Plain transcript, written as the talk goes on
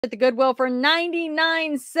at the Goodwill for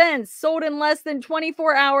 99 cents, sold in less than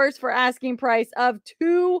 24 hours for asking price of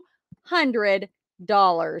 $200.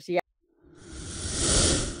 Yeah.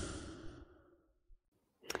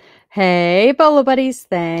 Hey, Bolo buddies.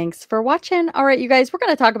 Thanks for watching. All right, you guys, we're going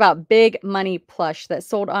to talk about big money plush that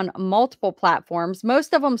sold on multiple platforms.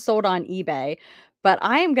 Most of them sold on eBay, but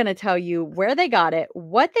I am going to tell you where they got it,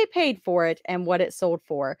 what they paid for it, and what it sold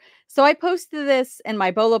for. So I posted this in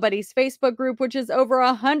my Bolo Buddies Facebook group, which is over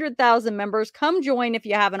 100,000 members. Come join if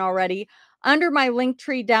you haven't already. Under my link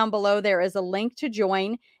tree down below, there is a link to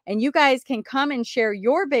join, and you guys can come and share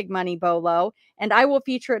your big money bolo, and I will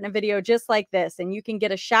feature it in a video just like this. And you can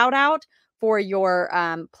get a shout out for your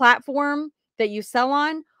platform that you sell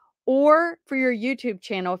on, or for your YouTube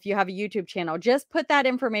channel if you have a YouTube channel. Just put that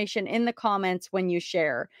information in the comments when you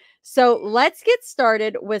share. So let's get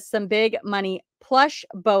started with some big money plush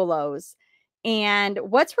bolos. And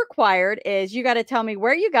what's required is you got to tell me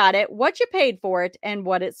where you got it, what you paid for it, and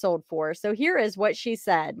what it sold for. So here is what she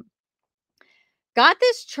said. Got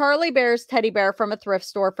this Charlie Bear's teddy bear from a thrift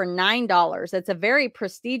store for $9. It's a very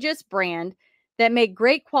prestigious brand that make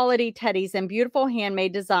great quality teddies and beautiful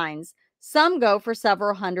handmade designs. Some go for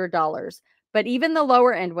several $100s, but even the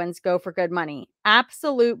lower end ones go for good money.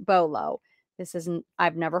 Absolute bolo. This isn't,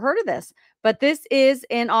 I've never heard of this, but this is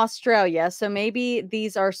in Australia. So maybe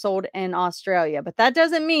these are sold in Australia, but that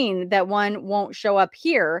doesn't mean that one won't show up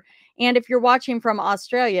here. And if you're watching from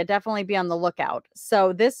Australia, definitely be on the lookout.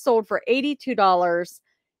 So this sold for $82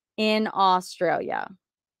 in Australia.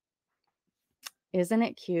 Isn't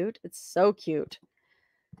it cute? It's so cute.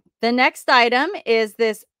 The next item is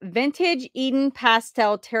this vintage Eden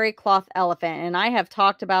pastel terry cloth elephant. And I have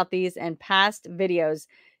talked about these in past videos.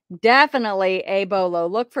 Definitely a bolo.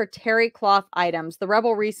 Look for terry cloth items. The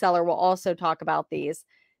Rebel reseller will also talk about these.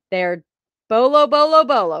 They're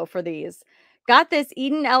bolo for these. Got this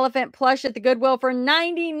Eden elephant plush at the Goodwill for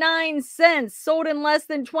 99 cents. Sold in less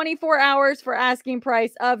than 24 hours for asking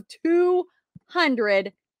price of $200.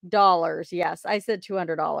 Yes, I said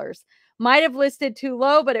 $200. Might have listed too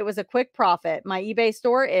low, but it was a quick profit. My eBay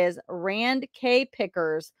store is Rand K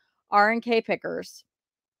Pickers, R&K Pickers.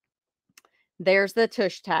 There's the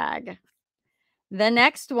tush tag. The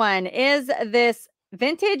next one is this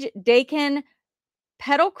vintage Dakin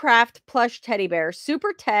Pedalcraft plush teddy bear,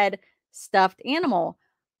 Super Ted stuffed animal.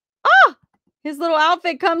 Ah, his little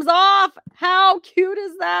outfit comes off. How cute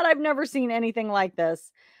is that? I've never seen anything like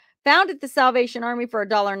this. Found at the Salvation Army for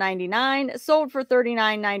 $1.99, sold for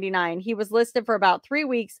 $39.99. He was listed for about 3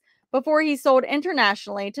 weeks before he sold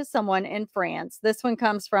internationally to someone in France. This one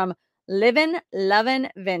comes from Livin' Lovin'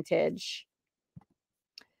 Vintage.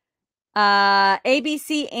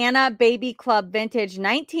 ABC Anna Baby Club Vintage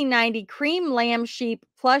 1990 Cream Lamb Sheep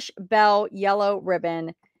Plush Bell Yellow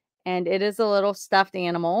Ribbon. And it is a little stuffed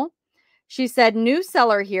animal. She said, new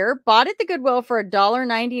seller here. Bought at the Goodwill for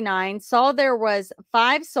 $1.99. Saw there was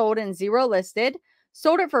 5 sold and 0 listed.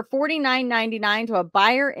 Sold it for $49.99 to a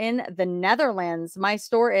buyer in the Netherlands. My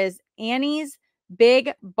store is Annie's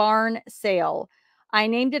Big Barn Sale. I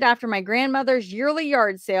named it after my grandmother's yearly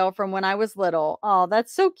yard sale from when I was little. Oh,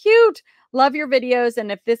 that's so cute. Love your videos. And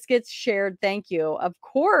if this gets shared, thank you. Of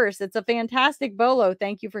course, it's a fantastic bolo.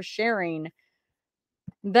 Thank you for sharing.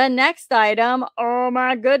 The next item, oh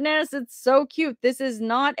my goodness, it's so cute. This is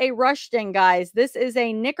not a Rushton, guys. This is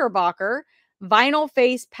a Knickerbocker vinyl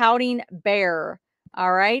face pouting bear.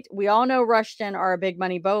 All right. We all know Rushton are a big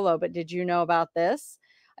money bolo, but did you know about this?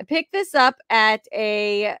 I picked this up at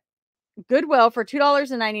a Goodwill for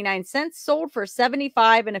 $2.99, sold for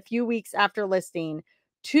 $75 in a few weeks after listing.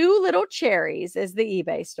 2 Little Cherries is the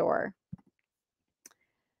eBay store.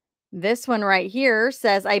 This one right here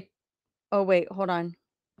says oh wait, hold on.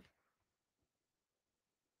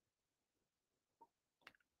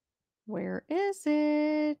 Where is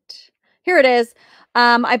it? Here it is.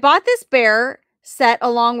 I bought this bear set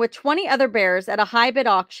along with 20 other bears at a high bid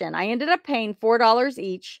auction. I ended up paying $4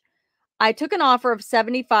 each. I took an offer of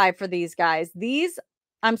 $75 for these guys. They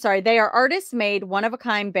are artist made, one of a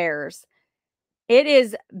kind bears. It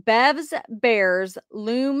is Bev's Bears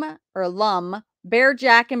Lum Bear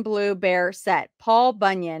Jack and Blue Bear set. Paul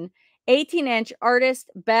Bunyan, 18-inch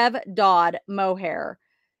artist Bev Dodd mohair.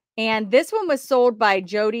 And this one was sold by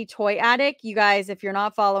Jody Toy Addict. You guys, if you're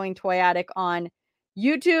not following Toy Addict on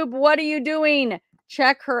YouTube, what are you doing?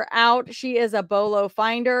 Check her out. She is a bolo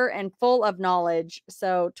finder and full of knowledge.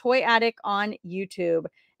 So Toy Addict on YouTube.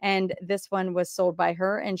 And this one was sold by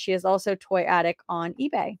her. And she is also Toy Addict on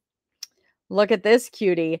eBay. Look at this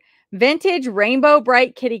cutie. Vintage Rainbow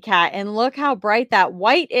Bright Kitty Cat. And look how bright that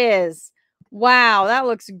white is. Wow, that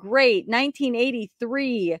looks great.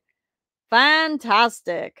 1983.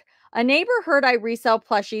 Fantastic. A neighbor heard I resell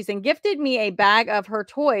plushies and gifted me a bag of her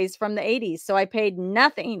toys from the 80s, so I paid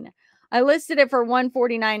nothing. I listed it for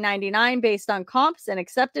 $149.99 based on comps and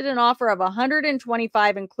accepted an offer of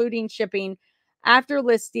 $125 including shipping after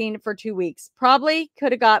listing for 2 weeks. Probably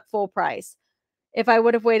could have got full price if I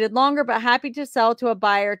would have waited longer, but happy to sell to a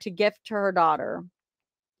buyer to gift to her daughter.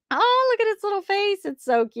 Oh, look at its little face. It's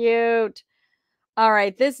so cute. All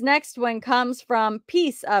right, this next one comes from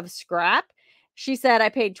Piece of Scrap. She said, I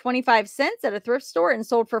paid 25 cents at a thrift store and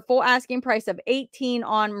sold for full asking price of 18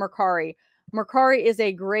 on Mercari. Mercari is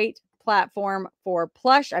a great platform for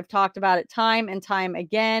plush. I've talked about it time and time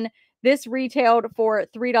again. This retailed for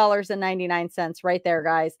 $3.99 right there,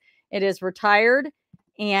 guys. It is retired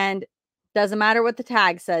and doesn't matter what the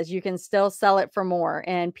tag says. You can still sell it for more.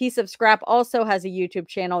 And Piece of Scrap also has a YouTube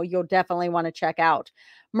channel you'll definitely want to check out.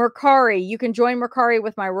 Mercari. You can join Mercari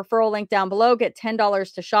with my referral link down below. Get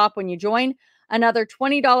 $10 to shop when you join, another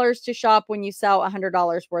 $20 to shop when you sell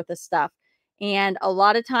 $100 worth of stuff. And a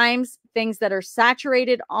lot of times, things that are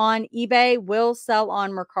saturated on eBay will sell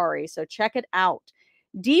on Mercari. So check it out.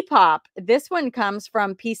 Depop. This one comes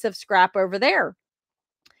from Piece of Scrap over there.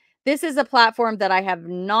 This is a platform that I have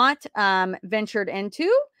not ventured into.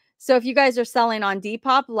 So if you guys are selling on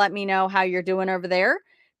Depop, let me know how you're doing over there.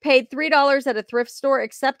 Paid $3 at a thrift store,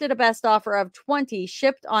 accepted a best offer of $20,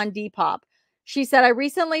 shipped on Depop. She said, I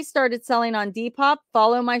recently started selling on Depop.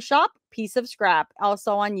 Follow my shop, Piece of Scrap,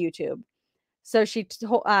 also on YouTube. So she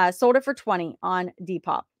sold it for $20 on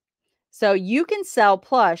Depop. So you can sell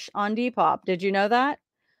plush on Depop. Did you know that?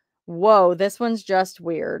 Whoa, this one's just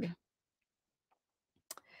weird.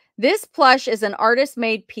 This plush is an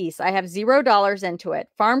artist-made piece. I have $0 into it.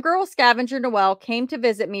 Farm girl scavenger Noelle came to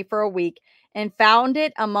visit me for a week and found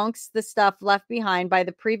it amongst the stuff left behind by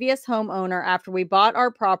the previous homeowner after we bought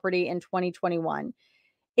our property in 2021.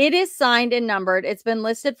 It is signed and numbered. It's been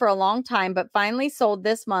listed for a long time, but finally sold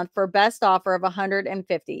this month for best offer of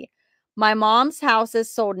 $150. My mom's house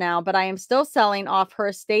is sold now, but I am still selling off her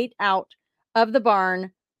estate out of the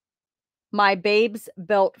barn my babes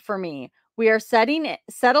built for me. We are settling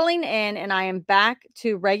in, and I am back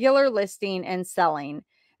to regular listing and selling.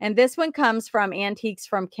 And this one comes from Antiques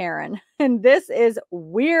from Karen. And this is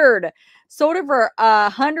weird. Sold it for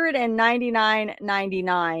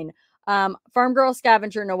 $199.99. Farm Girl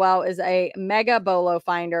Scavenger Noelle is a mega Bolo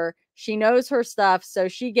finder. She knows her stuff, so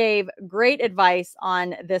she gave great advice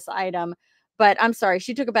on this item. But I'm sorry,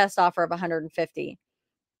 she took a best offer of $150.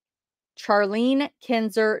 Charlene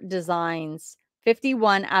Kinzer Designs,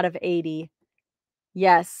 51 out of 80.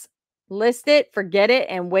 Yes, list it, forget it,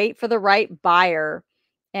 and wait for the right buyer.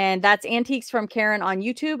 And that's Antiques from Karen on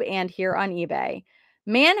YouTube and here on eBay.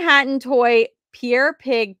 Manhattan Toy Pierre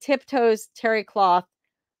Pig Tiptoes Terry Cloth,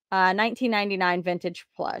 1999 vintage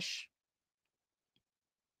plush.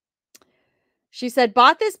 She said,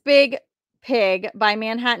 bought this big pig by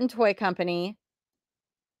Manhattan Toy Company.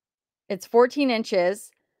 It's 14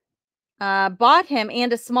 inches. Bought him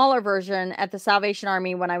and a smaller version at the Salvation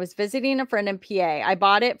Army when I was visiting a friend in PA. I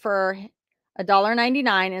bought it for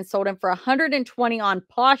 $1.99 and sold him for $120 on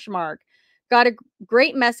Poshmark. Got a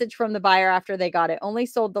great message from the buyer after they got it. Only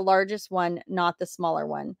sold the largest one, not the smaller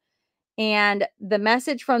one. And the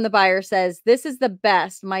message from the buyer says, this is the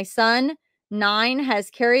best. My son, 9,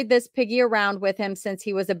 has carried this piggy around with him since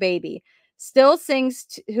he was a baby. Still sings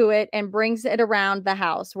to it and brings it around the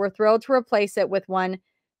house. We're thrilled to replace it with one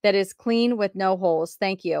that is clean with no holes.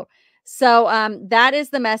 Thank you. So that is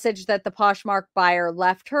the message that the Poshmark buyer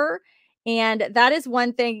left her. And that is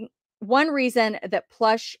one reason that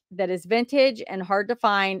plush that is vintage and hard to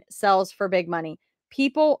find sells for big money.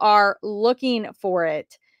 People are looking for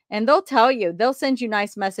it. And they'll tell you, they'll send you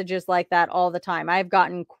nice messages like that all the time. I've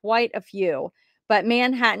gotten quite a few. But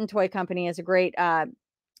Manhattan Toy Company is a great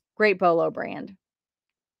Bolo brand.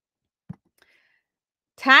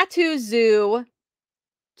 Tattoo Zoo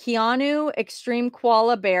Keanu Extreme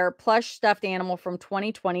Koala Bear plush stuffed animal from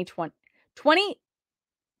 2020.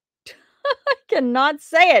 I cannot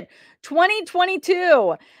say it.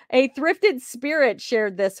 2022. A Thrifted Spirit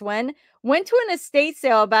shared this one. Went to an estate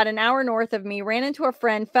sale about an hour north of me, ran into a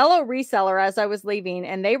friend, fellow reseller as I was leaving,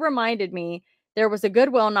 and they reminded me there was a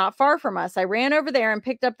Goodwill not far from us. I ran over there and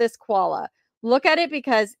picked up this koala. Look at it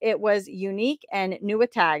because it was unique and new a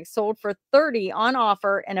tag. Sold for $30 on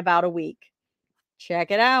offer in about a week.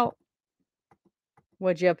 Check it out.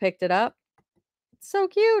 Would you have picked it up? It's so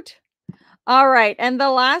cute. All right. And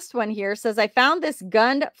the last one here says, I found this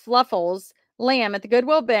Gund Fluffles lamb at the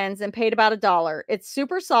Goodwill bins and paid about $1. It's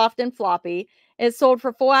super soft and floppy. It sold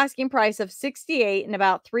for full asking price of $68 in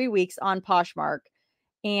about 3 weeks on Poshmark.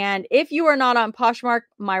 And if you are not on Poshmark,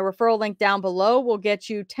 my referral link down below will get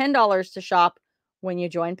you $10 to shop when you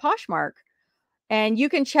join Poshmark. And you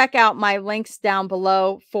can check out my links down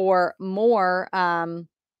below for more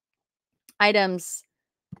items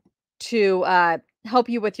to help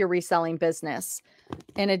you with your reselling business,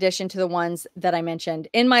 in addition to the ones that I mentioned.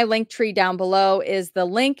 In my link tree down below is the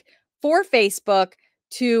link for Facebook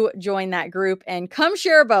to join that group and come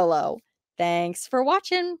share Bolo. Thanks for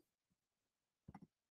watching.